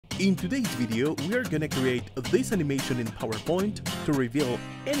In today's video, we are gonna create this animation in PowerPoint to reveal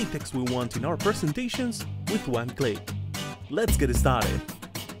any text we want in our presentations with one click. Let's get started.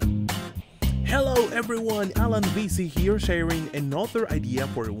 Hello everyone, Alan VC here sharing another idea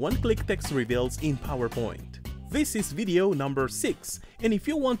for one-click text reveals in PowerPoint. This is video number 6, and if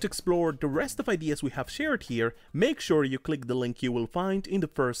you want to explore the rest of ideas we have shared here, make sure you click the link you will find in the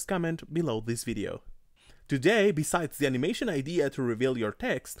first comment below this video. Today, besides the animation idea to reveal your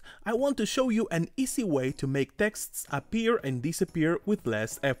text, I want to show you an easy way to make texts appear and disappear with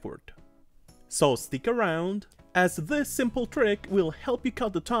less effort. So stick around, as this simple trick will help you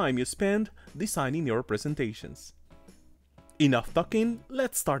cut the time you spend designing your presentations. Enough talking,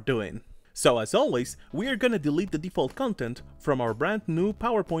 let's start doing. So as always, we are gonna delete the default content from our brand new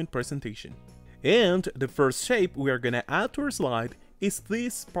PowerPoint presentation. And the first shape we are gonna add to our slide is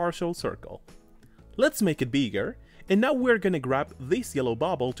this partial circle. Let's make it bigger, and now we're gonna grab this yellow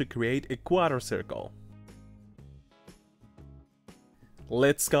bubble to create a quarter circle.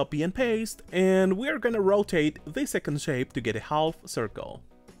 Let's copy and paste, and we're gonna rotate the second shape to get a half circle.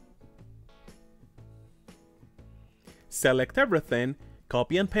 Select everything,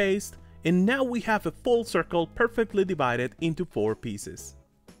 copy and paste, and now we have a full circle perfectly divided into 4 pieces.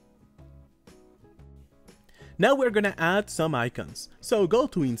 Now we're gonna add some icons, so go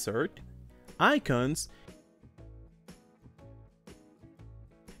to Insert, Icons,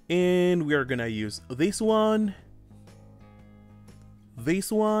 and we are gonna use this one,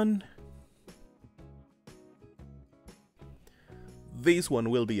 this one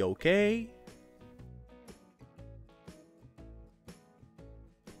will be okay,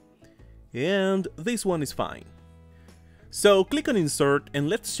 and this one is fine. So click on Insert and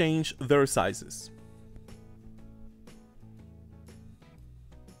let's change their sizes.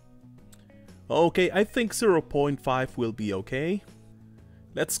 Okay, I think 0.5 will be okay.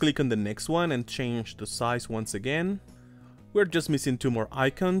 Let's click on the next one and change the size once again. We're just missing 2 more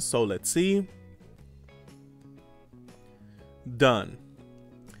icons, so let's see. Done.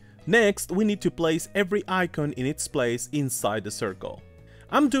 Next, we need to place every icon in its place inside the circle.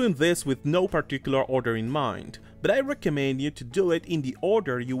 I'm doing this with no particular order in mind, but I recommend you to do it in the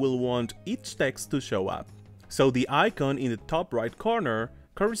order you will want each text to show up. So the icon in the top right corner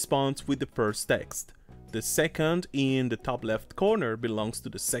corresponds with the first text. The second in the top left corner belongs to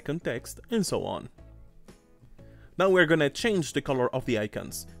the second text, and so on. Now we're gonna change the color of the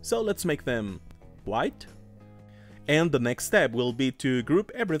icons, so let's make them white. And the next step will be to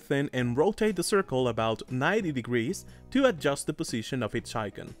group everything and rotate the circle about 90 degrees to adjust the position of each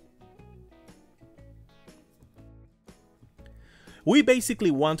icon. We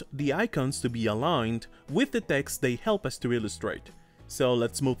basically want the icons to be aligned with the text they help us to illustrate. So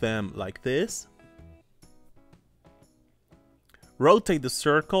let's move them like this. Rotate the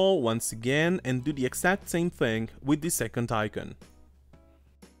circle once again and do the exact same thing with the second icon.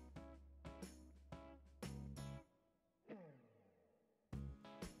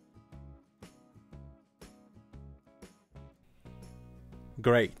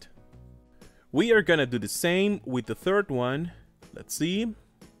 Great. We are gonna do the same with the third one. Let's see.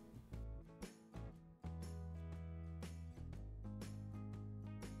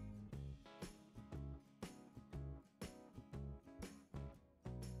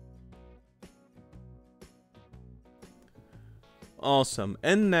 Awesome,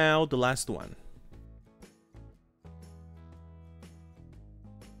 and now the last one.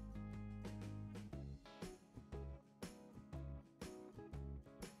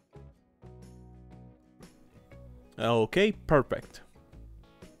 Okay, perfect.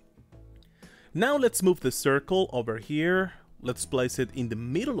 Now let's move the circle over here. Let's place it in the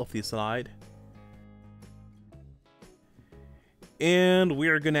middle of the slide. And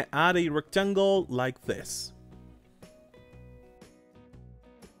we're gonna add a rectangle like this.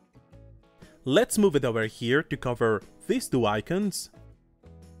 Let's move it over here to cover these 2 icons.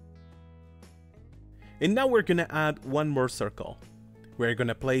 And now we're gonna add one more circle. We're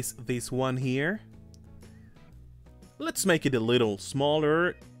gonna place this one here. Let's make it a little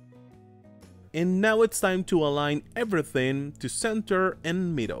smaller. And now it's time to align everything to center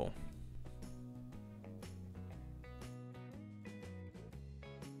and middle.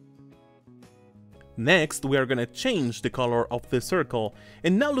 Next, we are gonna change the color of the circle.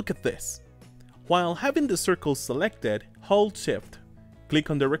 And now look at this. While having the circle selected, hold Shift, click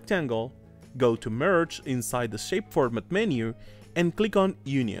on the rectangle, go to Merge inside the Shape Format menu, and click on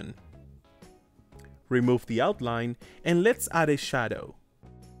Union. Remove the outline, and let's add a shadow.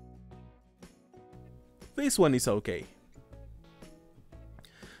 This one is okay.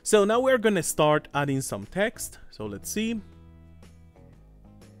 So now we're gonna start adding some text, so let's see.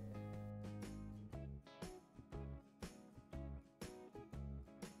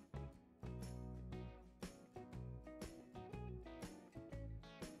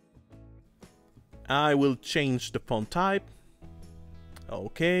 I will change the font type.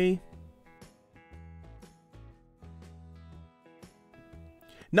 Okay.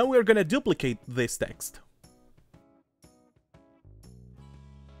 Now we're gonna duplicate this text.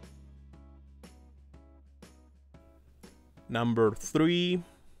 Number 3.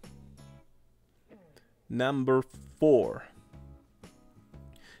 Number 4.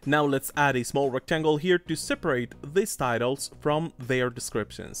 Now let's add a small rectangle here to separate these titles from their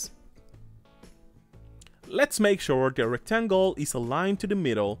descriptions. Let's make sure the rectangle is aligned to the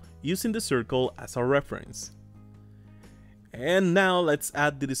middle using the circle as our reference. And now let's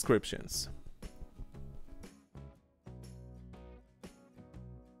add the descriptions.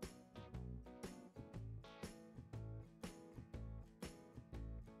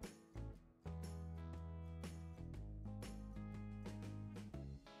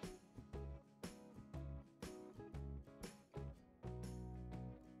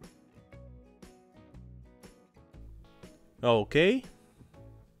 Okay,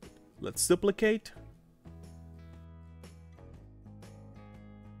 let's duplicate.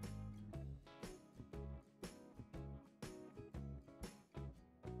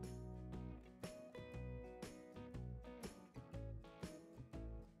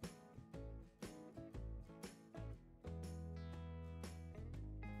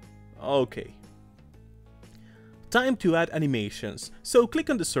 Okay. Time to add animations. So click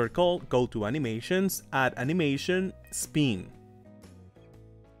on the circle, go to animations, add animation, spin.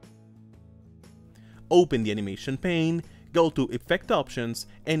 Open the animation pane, go to effect options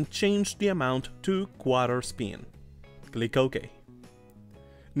and change the amount to quarter spin. Click OK.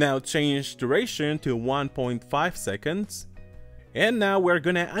 Now change duration to 1.5 seconds. And now we're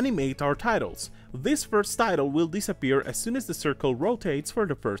gonna animate our titles. This first title will disappear as soon as the circle rotates for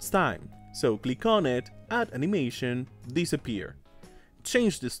the first time. So click on it, add animation, disappear.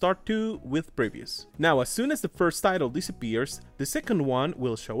 Change the start to with previous. Now as soon as the first title disappears, the second one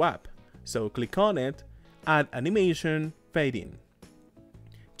will show up. So click on it, add animation, fade in.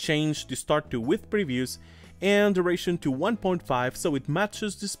 Change the start to with previous and duration to 1.5 so it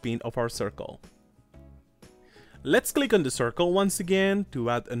matches the spin of our circle. Let's click on the circle once again to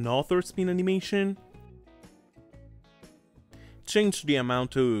add another spin animation. Change the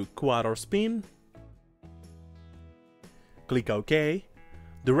amount to quarter spin. Click OK.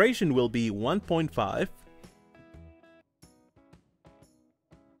 Duration will be 1.5.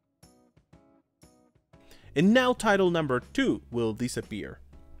 And now title number 2 will disappear.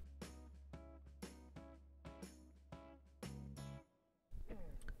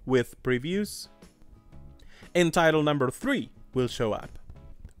 With previews. And title number 3 will show up.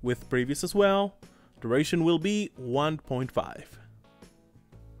 With previews as well. Duration will be 1.5.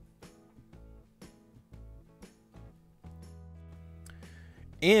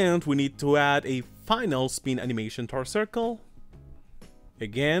 And we need to add a final spin animation to our circle.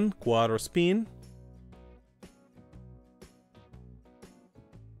 Again, quarter spin.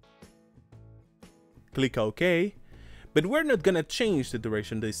 Click OK, but we're not gonna change the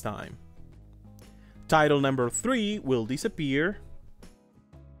duration this time. Title number 3 will disappear.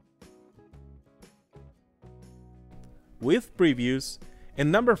 With previews,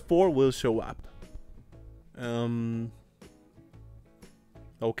 and number 4 will show up.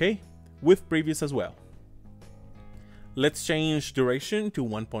 Okay, with previews as well. Let's change duration to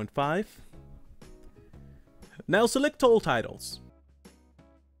 1.5. Now select all titles.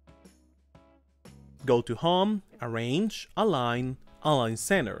 Go to Home, Arrange, Align, Align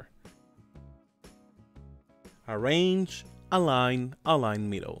Center. Arrange, Align, Align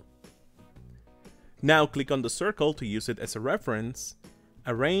Middle. Now click on the circle to use it as a reference.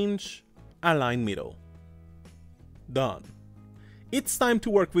 Arrange, Align Middle. Done. It's time to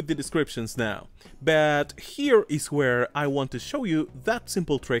work with the descriptions now, but here is where I want to show you that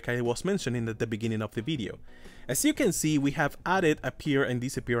simple trick I was mentioning at the beginning of the video. As you can see, we have added appear and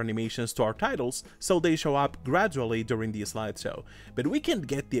disappear animations to our titles so they show up gradually during the slideshow, but we can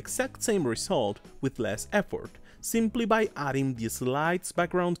get the exact same result with less effort, simply by adding the slide's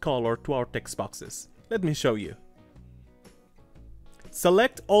background color to our text boxes. Let me show you.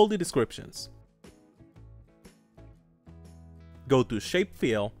 Select all the descriptions. Go to Shape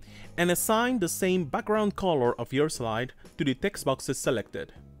Fill and assign the same background color of your slide to the text boxes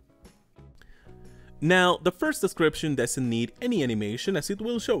selected. Now, the first description doesn't need any animation as it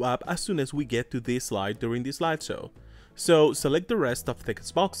will show up as soon as we get to this slide during the slideshow. So select the rest of the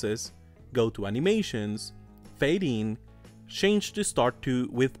text boxes, go to Animations, Fade In, change the start to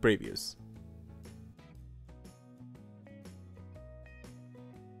with previous.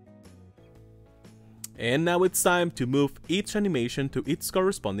 And now it's time to move each animation to its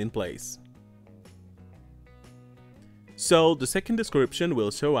corresponding place. So the second description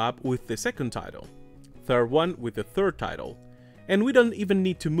will show up with the second title, third one with the third title, and we don't even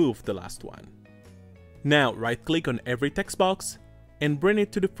need to move the last one. Now right-click on every text box and bring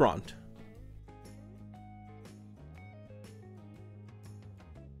it to the front.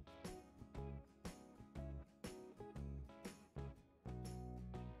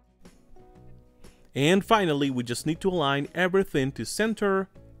 And finally, we just need to align everything to center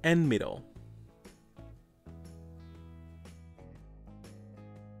and middle.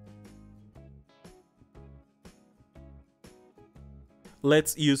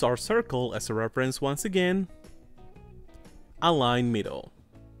 Let's use our circle as a reference once again. Align middle.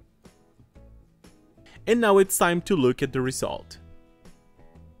 And now it's time to look at the result.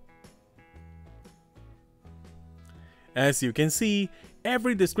 As you can see,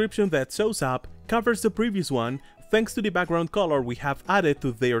 every description that shows up covers the previous one thanks to the background color we have added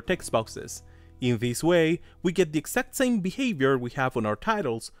to their text boxes. In this way, we get the exact same behavior we have on our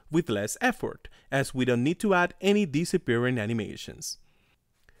titles with less effort, as we don't need to add any disappearing animations.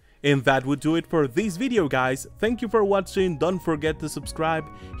 And that would do it for this video, guys. Thank you for watching. Don't forget to subscribe,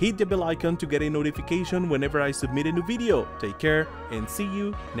 hit the bell icon to get a notification whenever I submit a new video. Take care and see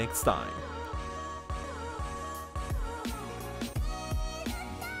you next time.